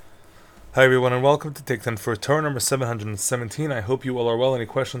Hi everyone and welcome to Take 10 for Torah number 717. I hope you all are well. Any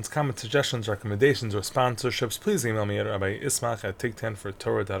questions, comments, suggestions, recommendations, or sponsorships, please email me at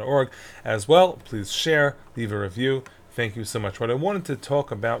rabbiismach@take10fortorah.org. As well, please share, leave a review. Thank you so much. What I wanted to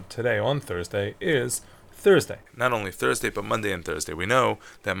talk about today on Thursday is Thursday. Not only Thursday, but Monday and Thursday. We know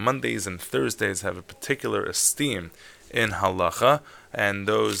that Mondays and Thursdays have a particular esteem in halacha, and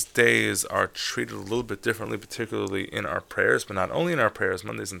those days are treated a little bit differently, particularly in our prayers, but not only in our prayers.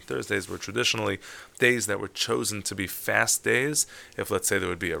 Mondays and Thursdays were traditionally days that were chosen to be fast days. If, let's say, there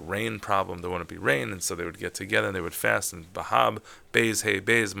would be a rain problem, there wouldn't be rain, and so they would get together and they would fast, and Bahab, Beis, Hey,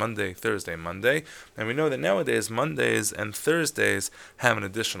 Beis, Monday, Thursday, Monday. And we know that nowadays, Mondays and Thursdays have an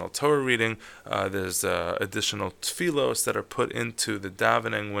additional Torah reading. There's additional tefillos that are put into the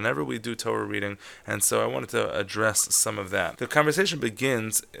davening whenever we do Torah reading, and so I wanted to address some of that. The conversation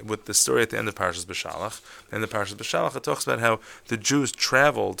begins with the story at the end of Parshas Beshalach. In the Parshas Beshalach, it talks about how the Jews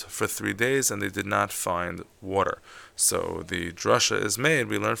traveled for 3 days and they did not find water. So the drasha is made.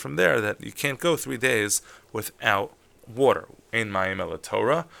 We learn from there that you can't go 3 days without water. Ein mayim ela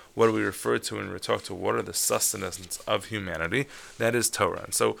Torah. What do we refer to when we talk to water? The sustenance of humanity. That is Torah.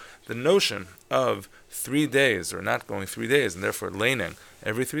 And so the notion of 3 days, or not going 3 days, and therefore laning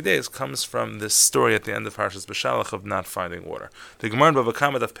every 3 days, comes from this story at the end of Parshas Beshalach of not finding water. The Gemara in Bava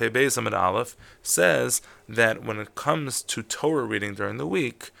Kama Daf Pei Beis Amud Aleph says that when it comes to Torah reading during the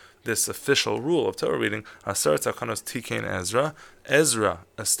week, this official rule of Torah reading, Asar Takanos Tikein Ezra, Ezra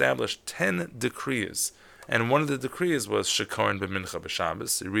established 10 decrees. And one of the decrees was Shekorin b'mincha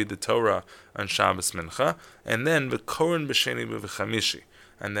b'Shabbos. You read the Torah on Shabbos mincha, and then V'korin b'sheni b'v'chamishi,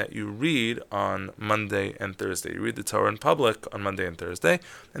 and that you read on Monday and Thursday. You read the Torah in public on Monday and Thursday,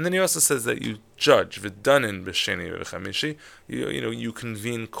 and then he also says that you judge v'danin b'sheni b'v'chamishi. You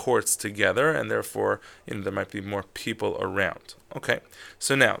convene courts together, and therefore there might be more people around. Okay,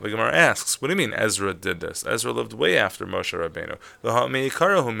 so now the Gemara asks, what do you mean Ezra did this? Ezra lived way after Moshe Rabbeinu.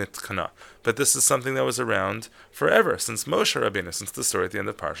 But this is something that was around forever, since Moshe Rabbeinu, since the story at the end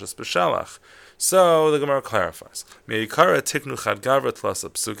of Parshas Beshalach. So the Gemara clarifies. In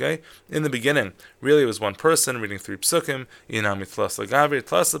the beginning, really it was one person reading 3 psukim,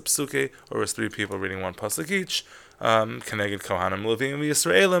 or it was 3 people reading 1 pasuk each. Keneged Kohanim, Levim,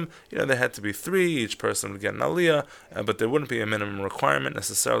 Yisraelim, there had to be 3, each person would get an aliyah, but there wouldn't be a minimum requirement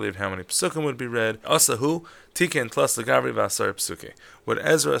necessarily of how many psukim would be read. Asahu, Tiken plus Lagavri Vasar Psuki. What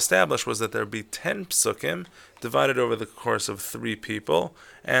Ezra established was that there would be 10 psukim divided over the course of 3 people,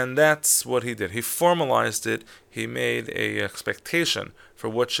 and that's what he did. He formalized it, he made a expectation for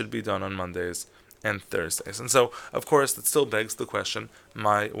what should be done on Mondays and Thursdays. And so, of course, it still begs the question,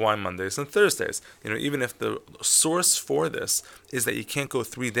 why Mondays and Thursdays? Even if the source for this is that you can't go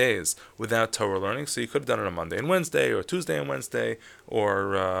 3 days without Torah learning, so you could have done it on Monday and Wednesday, or Tuesday and Wednesday,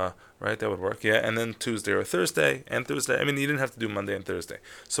 or, right, that would work, yeah, and then Tuesday or Thursday, and Thursday. You didn't have to do Monday and Thursday.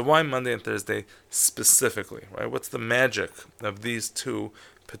 So why Monday and Thursday specifically, right? What's the magic of these 2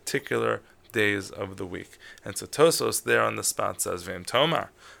 particular days of the week? And so Tosos there on the spot says, V'im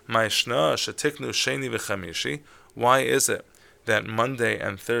Tomar, Ma'ishna shetiknu sheni v'chamishi. Why is it that Monday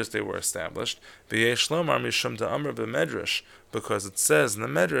and Thursday were established? V'yesh lomar mishum da'amr b'medrash, because it says in the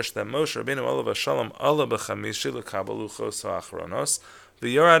medrash that Moshe Rabbeinu olav shalom ala b'chamishi l'kabel luchos ha'achronos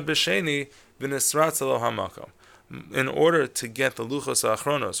v'yorad b'sheni v'nisratz lo hamakom. In order to get the Luchos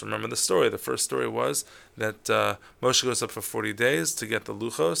Achronos, remember the story. The first story was that Moshe goes up for 40 days to get the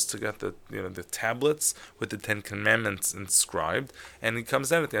Luchos, to get the tablets with the 10 Commandments inscribed, and he comes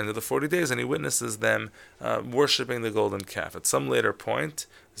down at the end of the 40 days and he witnesses them worshipping the golden calf. At some later point,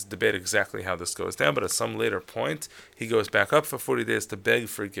 there's debate exactly how this goes down, but at some later point, he goes back up for 40 days to beg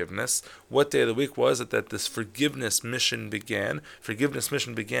forgiveness. What day of the week was it that this forgiveness mission began? Forgiveness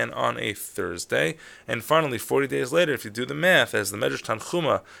mission began on a Thursday, and finally, 40 days later, if you do the math, as the Medrash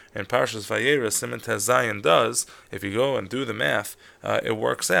Tanchuma in Parshas Vayera, Siman Tez Zayin does, if you go and do the math, it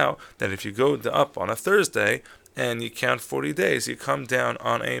works out that if you go up on a Thursday, and you count 40 days, you come down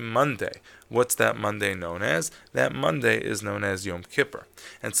on a Monday. What's that Monday known as? That Monday is known as Yom Kippur.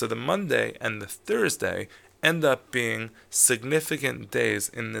 And so the Monday and the Thursday end up being significant days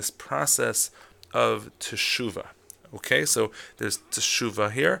in this process of Teshuvah. Okay, so there's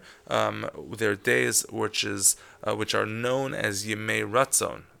Teshuvah here. There are days which are known as Yemei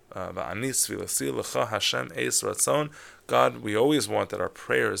Ratzon. God God, we always want that our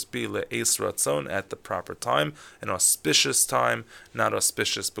prayers be le'es ratzon, at the proper time, an auspicious time, not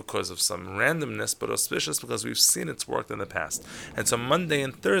auspicious because of some randomness, but auspicious because we've seen it's worked in the past. And so Monday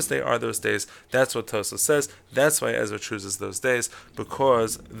and Thursday are those days. That's what Tosfos says. That's why Ezra chooses those days,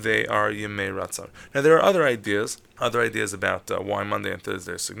 because they are Yemei Ratzon. Now there are other ideas about why Monday and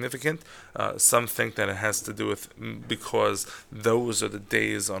Thursday are significant. Some think that it has to do with because those are the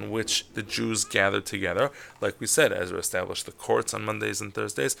days on which the Jews gathered together. Like we said, Ezra established the courts on Mondays and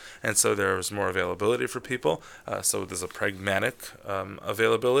Thursdays, and so there's more availability for people. So there's a pragmatic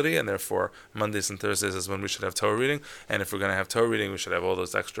availability, and therefore Mondays and Thursdays is when we should have Torah reading. And if we're going to have Torah reading, we should have all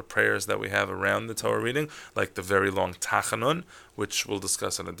those extra prayers that we have around the Torah reading, like the very long Tachanun, which we'll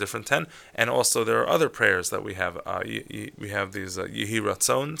discuss in a different 10. And also there are other prayers that we have. We have these Yehi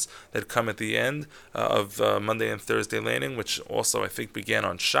Ratzons that come at the end of Monday and Thursday laning, which also I think began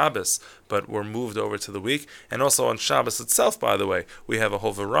on Shabbos, but were moved over to the week. And also on Shabbos itself, by the way, we have a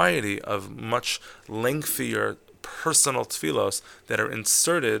whole variety of much lengthier personal tefillos that are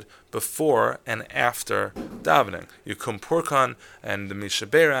inserted before and after davening. Yukum Purkan and the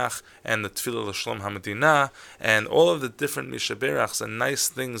Mishaberach and the Tefillah L'Shlom HaMedina and all of the different Mishaberachs and nice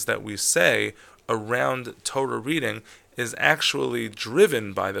things that we say around Torah reading is actually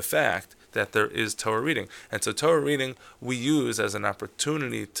driven by the fact that there is Torah reading. And so Torah reading we use as an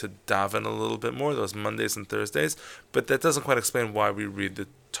opportunity to daven a little bit more, those Mondays and Thursdays, but that doesn't quite explain why we read the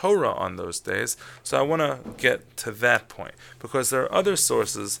Torah on those days. So I want to get to that point, because there are other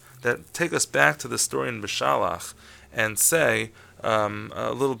sources that take us back to the story in Beshalach and say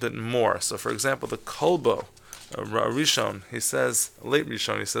a little bit more. So for example, the Kolbo, Rishon, he says, late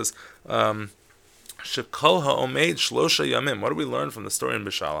Rishon, he says, Shekol ha'omed shlosha yamim. What do we learn from the story in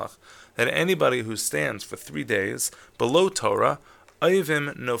Beshalach? That anybody who stands for 3 days below Torah,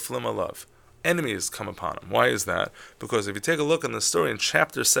 Oyevim noflim alav, enemies come upon him. Why is that? Because if you take a look in the story in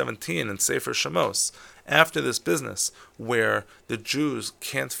chapter 17 in Sefer Shemos, after this business where the Jews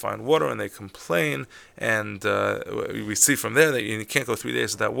can't find water and they complain, and we see from there that you can't go 3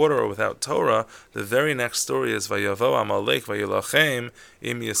 days without water or without Torah, the very next story is Vayavo Amalek Vayilachem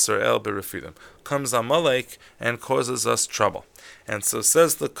im Yisrael berefidim. Comes Amalek and causes us trouble. And so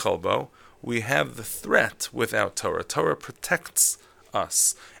says the Kolbo, we have the threat without Torah. Torah protects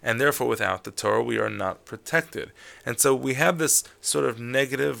us, and therefore without the Torah we are not protected. And so we have this sort of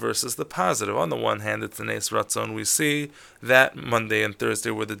negative versus the positive. On the one hand, it's the Nes Ratzon. We see that Monday and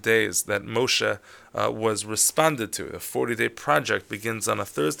Thursday were the days that Moshe was responded to. The 40-day project begins on a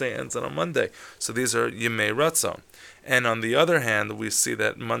Thursday, ends on a Monday. So these are Yemei Ratzon. And on the other hand, we see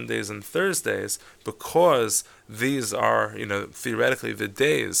that Mondays and Thursdays, because these are, theoretically the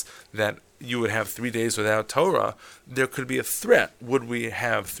days that you would have 3 days without Torah, there could be a threat. Would we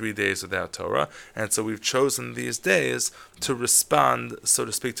have 3 days without Torah? And so we've chosen these days to respond, so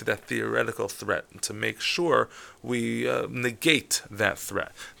to speak, to that theoretical threat, to make sure we negate that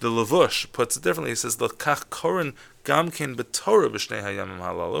threat. The Levush puts it differently. He says, L'kach koren gamkin b'Torah b'shnei hayamim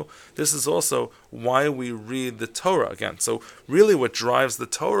halalu. This is also why we read the Torah again. So really what drives the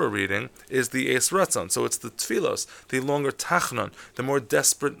Torah reading is the Eis Ratzon. So it's the Tfilos, the longer Tachnon, the more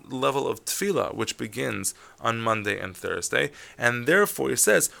desperate level of Tfilah, which begins on Monday and Thursday. And therefore, he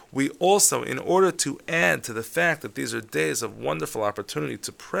says, we also, in order to add to the fact that these are days of wonderful opportunity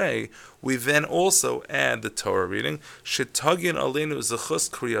to pray, we then also add the Torah reading. Shetagin aleinu zechus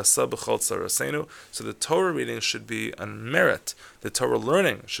kriyasa b'chol tzarasenu. So the Torah reading should be a merit. The Torah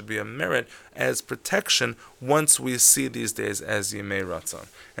learning should be a merit as protection once we see these days as Yemei Ratzon.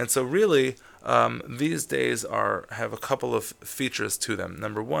 And so really, these days have a couple of features to them.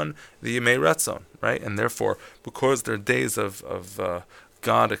 Number one, the Yemei Ratzon, right? And therefore, because they're days of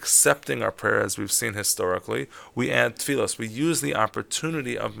God accepting our prayer, as we've seen historically, we add tefillos. We use the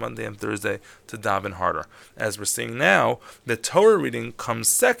opportunity of Monday and Thursday to daven harder. As we're seeing now, the Torah reading comes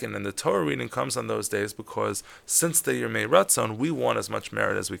second, and the Torah reading comes on those days because since the Yemei Ratzon, we want as much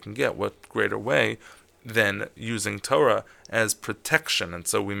merit as we can get. What greater way than using Torah as protection? And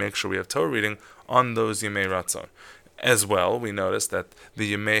so we make sure we have Torah reading on those Yemei Ratzon. As well, we notice that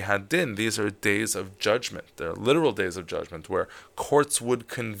the Yemei Hadin, these are days of judgment. They're literal days of judgment where courts would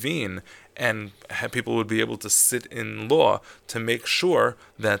convene and people would be able to sit in law to make sure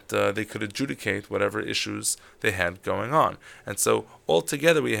that they could adjudicate whatever issues they had going on. And so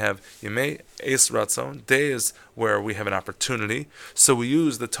altogether we have Yemei Eis Ratzon, days where we have an opportunity. So we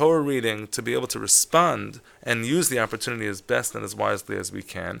use the Torah reading to be able to respond and use the opportunity as best and as wisely as we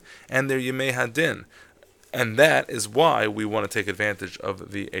can. And they're Yemei Hadin. And that is why we want to take advantage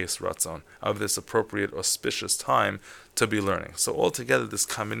of the Eis Ratzon, of this appropriate, auspicious time to be learning. So altogether, this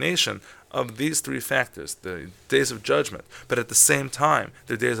combination of these three factors, the days of judgment, but at the same time,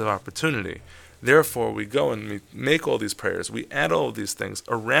 the days of opportunity. Therefore, we go and we make all these prayers, we add all of these things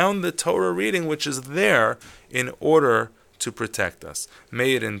around the Torah reading, which is there in order to protect us.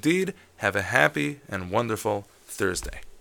 May it indeed have a happy and wonderful Thursday.